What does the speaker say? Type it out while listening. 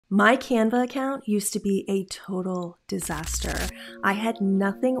My Canva account used to be a total disaster. I had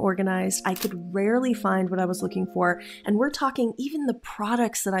nothing organized. I could rarely find what I was looking for. And we're talking even the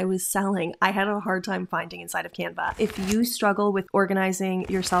products that I was selling, I had a hard time finding inside of Canva. If you struggle with organizing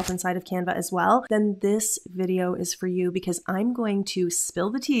yourself inside of Canva as well, then this video is for you because I'm going to spill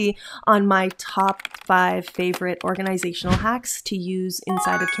the tea on my top 5 favorite organizational hacks to use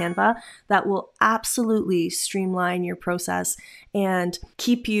inside of Canva that will absolutely streamline your process and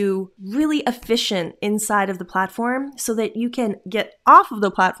keep you really efficient inside of the platform so that you can get off of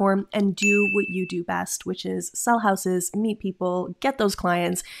the platform and do what you do best, which is sell houses, meet people, get those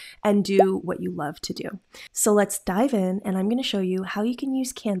clients, and do what you love to do. So let's dive in, and I'm going to show you how you can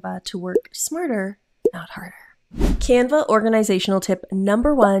use Canva to work smarter, not harder. Canva organizational tip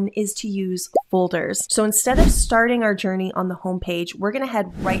number 1 is to use folders. So instead of starting our journey on the home page, we're going to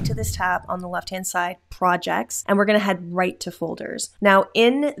head right to this tab on the left-hand side, projects, and we're going to head right to folders. Now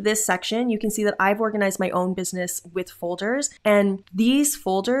in this section, you can see that I've organized my own business with folders, and these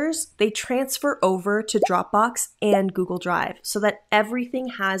folders, they transfer over to Dropbox and Google Drive so that everything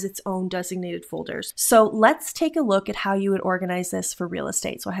has its own designated folders. So let's take a look at how you would organize this for real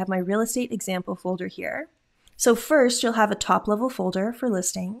estate. So I have my real estate example folder here. So first, you'll have a top-level folder for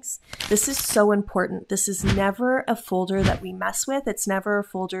listings. This is so important. This is never a folder that we mess with. It's never a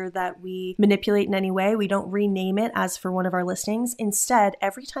folder that we manipulate in any way. We don't rename it as for one of our listings. Instead,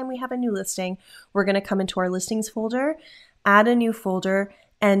 every time we have a new listing, we're going to come into our listings folder, add a new folder,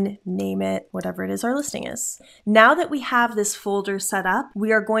 and name it whatever it is our listing is. Now that we have this folder set up,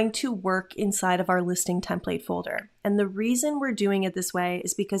 we are going to work inside of our listing template folder. And the reason we're doing it this way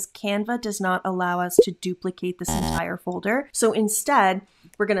is because Canva does not allow us to duplicate this entire folder. So instead,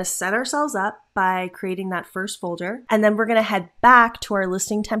 we're going to set ourselves up by creating that first folder, and then we're going to head back to our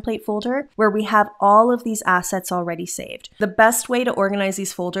listing template folder where we have all of these assets already saved. The best way to organize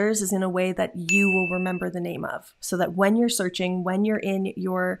these folders is in a way that you will remember the name of, so that when you're searching, when you're in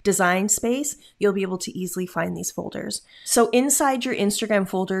your design space, you'll be able to easily find these folders. So inside your Instagram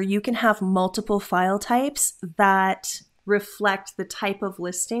folder, you can have multiple file types that reflect the type of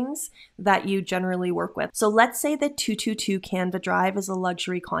listings that you generally work with. So let's say that 222 Canva Drive is a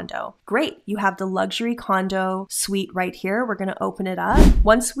luxury condo. Great, you have the luxury condo suite right here. We're going to open it up.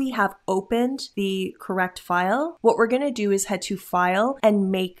 Once we have opened the correct file, what we're going to do is head to File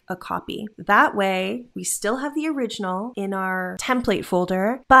and make a copy. That way, we still have the original in our template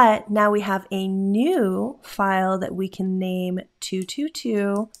folder, but now we have a new file that we can name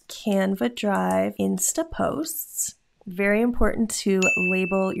 222 Canva Drive Insta Posts. Very important to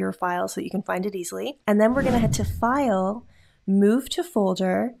label your file so that you can find it easily. And then we're going to head to File, move to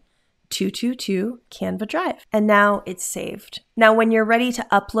Folder, 222 Canva Drive. And now it's saved. Now, when you're ready to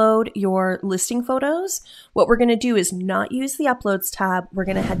upload your listing photos, what we're going to do is not use the Uploads tab. We're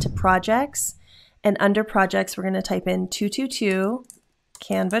going to head to Projects, and under Projects, we're going to type in 222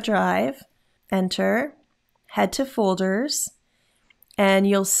 Canva Drive, enter, head to Folders, and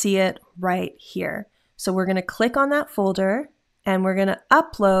you'll see it right here. So we're going to click on that folder and we're going to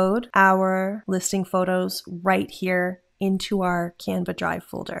upload our listing photos right here into our Canva Drive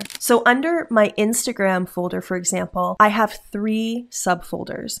folder. So under my Instagram folder, for example, I have 3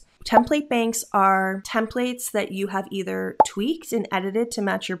 subfolders. Template banks are templates that you have either tweaked and edited to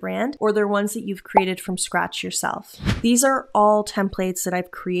match your brand, or they're ones that you've created from scratch yourself. These are all templates that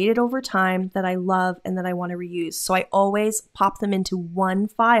I've created over time that I love and that I want to reuse. So I always pop them into one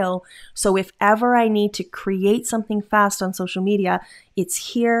file. So if ever I need to create something fast on social media,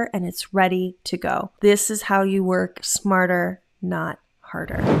 it's here and it's ready to go. This is how you work smarter, not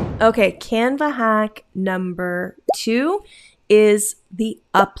harder. Okay, Canva hack number 2 is the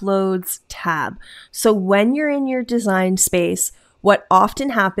Uploads tab. So when you're in your design space, what often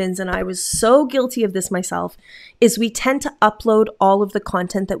happens, and I was so guilty of this myself, is we tend to upload all of the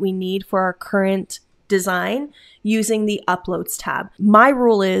content that we need for our current design using the Uploads tab. My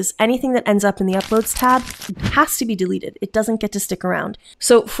rule is anything that ends up in the Uploads tab has to be deleted. It doesn't get to stick around.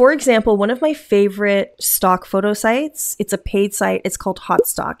 So for example, one of my favorite stock photo sites, it's a paid site, it's called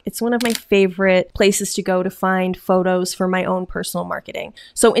Hotstock. It's one of my favorite places to go to find photos for my own personal marketing.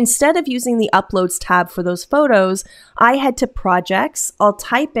 So instead of using the Uploads tab for those photos, I head to Projects, I'll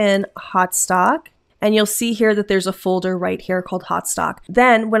type in Hotstock, and you'll see here that there's a folder right here called Hotstock.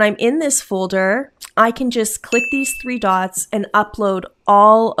 Then when I'm in this folder, I can just click these 3 dots and upload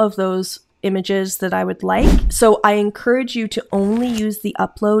all of those images that I would like. So I encourage you to only use the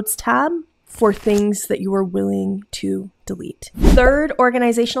Uploads tab for things that you are willing to delete. Third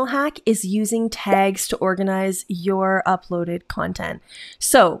organizational hack is using tags to organize your uploaded content.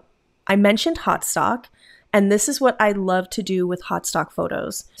 So I mentioned Hotstock. And this is what I love to do with hot stock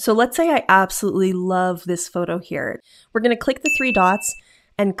photos. So let's say I absolutely love this photo here. We're going to click the three dots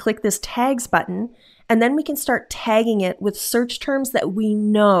and click this tags button, and then we can start tagging it with search terms that we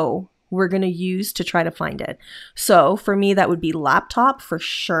know we're going to use to try to find it. So for me, that would be laptop for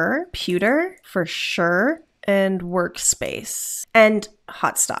sure, computer for sure, and workspace and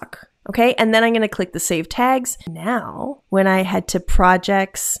hot stock. Okay, and then I'm going to click the save tags. Now, when I head to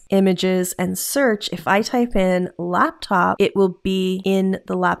projects, images, and search, if I type in laptop, it will be in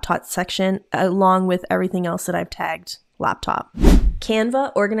the laptop section along with everything else that I've tagged laptop.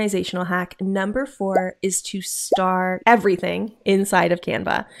 Canva organizational hack number 4 is to star everything inside of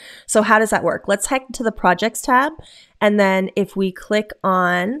Canva. So how does that work? Let's head to the projects tab. And then if we click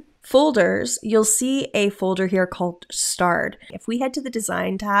on folders, you'll see a folder here called starred. If we head to the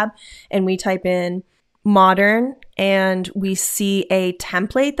design tab and we type in modern and we see a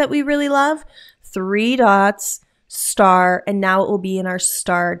template that we really love, 3 dots, star, and now it will be in our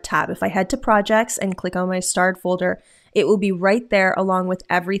starred tab. If I head to projects and click on my starred folder, it will be right there along with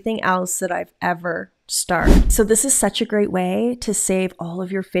everything else that I've ever starred. So this is such a great way to save all of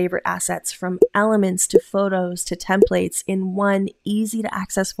your favorite assets, from elements to photos to templates, in one easy to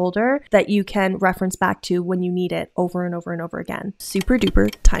access folder that you can reference back to when you need it over and over and over again. Super duper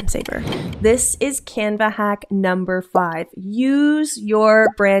time saver. This is Canva hack number 5. Use your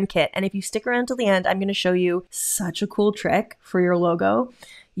brand kit. And if you stick around till the end, I'm going to show you such a cool trick for your logo.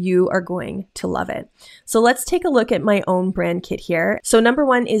 You are going to love it. So let's take a look at my own brand kit here. So number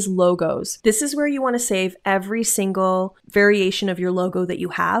 1 is logos. This is where you want to save every single variation of your logo that you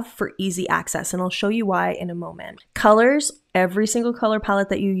have for easy access. And I'll show you why in a moment. Colors, every single color palette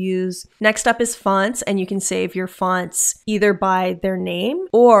that you use. Next up is fonts, and you can save your fonts either by their name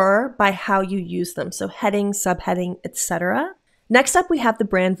or by how you use them. So heading, subheading, etc. Next up, we have the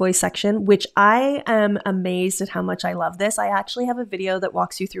brand voice section, which I am amazed at how much I love this. I actually have a video that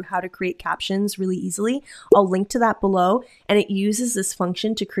walks you through how to create captions really easily. I'll link to that below, and it uses this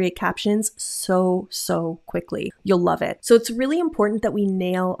function to create captions so quickly. You'll love it. So it's really important that we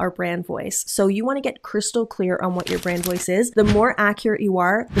nail our brand voice. So you want to get crystal clear on what your brand voice is. The more accurate you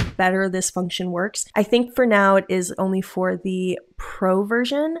are, the better this function works. I think for now it is only for the Pro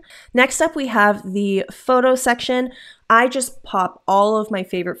version. Next up, we have the photo section. I just pop all of my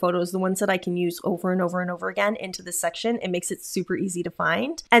favorite photos, the ones that I can use over and over and over again, into this section. It makes it super easy to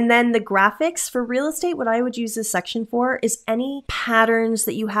find. And then the graphics for real estate, what I would use this section for is any patterns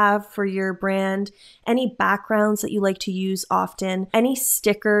that you have for your brand, any backgrounds that you like to use often, any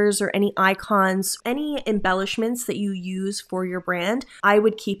stickers or any icons, any embellishments that you use for your brand, I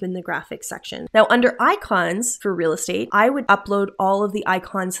would keep in the graphics section. Now, under icons for real estate, I would upload all of the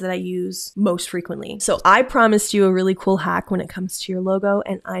icons that I use most frequently. So I promised you a really cool hack when it comes to your logo,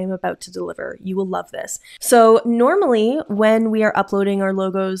 and I am about to deliver. You will love this. So normally when we are uploading our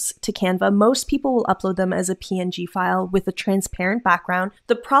logos to Canva, most people will upload them as a PNG file with a transparent background.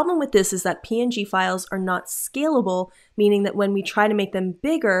 The problem with this is that PNG files are not scalable, meaning that when we try to make them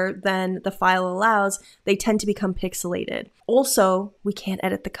bigger than the file allows, they tend to become pixelated. Also, we can't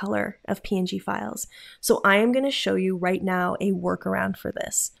edit the color of PNG files. So I am going to show you right now a workaround for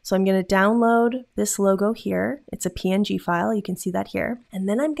this. So I'm going to download this logo here. It's a PNG file. You can see that here. And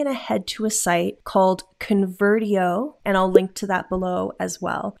then I'm going to head to a site called Convertio, and I'll link to that below as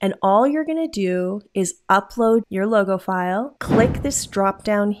well. And all you're going to do is upload your logo file, click this drop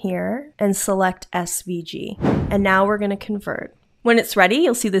down here, and select SVG. And now we're going to convert. When it's ready,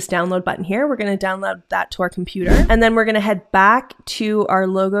 you'll see this download button here. We're going to download that to our computer, and then we're going to head back to our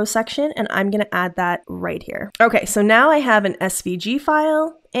logo section, and I'm going to add that right here. Okay, so now I have an SVG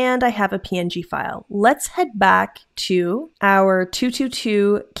file and I have a PNG file. Let's head back to our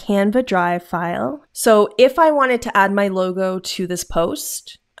 222 Canva Drive file. So if I wanted to add my logo to this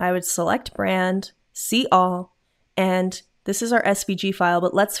post, I would select brand, see all, and this is our SVG file,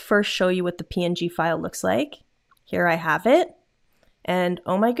 but let's first show you what the PNG file looks like. Here I have it. And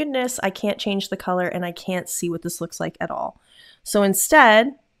oh my goodness, I can't change the color and I can't see what this looks like at all. So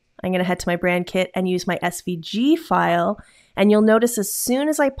instead, I'm going to head to my brand kit and use my SVG file. And you'll notice as soon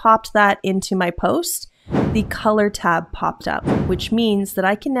as I popped that into my post, the color tab popped up, which means that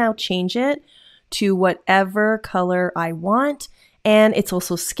I can now change it to whatever color I want. And it's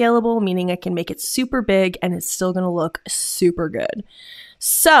also scalable, meaning I can make it super big and it's still going to look super good.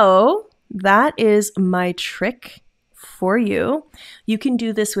 So that is my trick for you. You can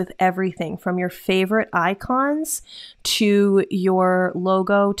do this with everything from your favorite icons to your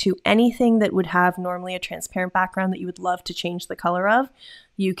logo to anything that would have normally a transparent background that you would love to change the color of.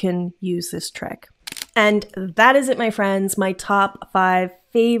 You can use this trick. And that is it, my friends, my top 5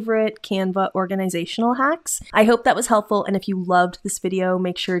 favorite Canva organizational hacks. I hope that was helpful, and if you loved this video,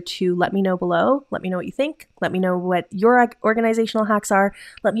 make sure to let me know below. Let me know what you think. Let me know what your organizational hacks are.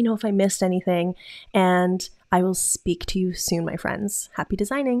 Let me know if I missed anything, and I will speak to you soon, my friends. Happy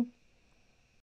designing!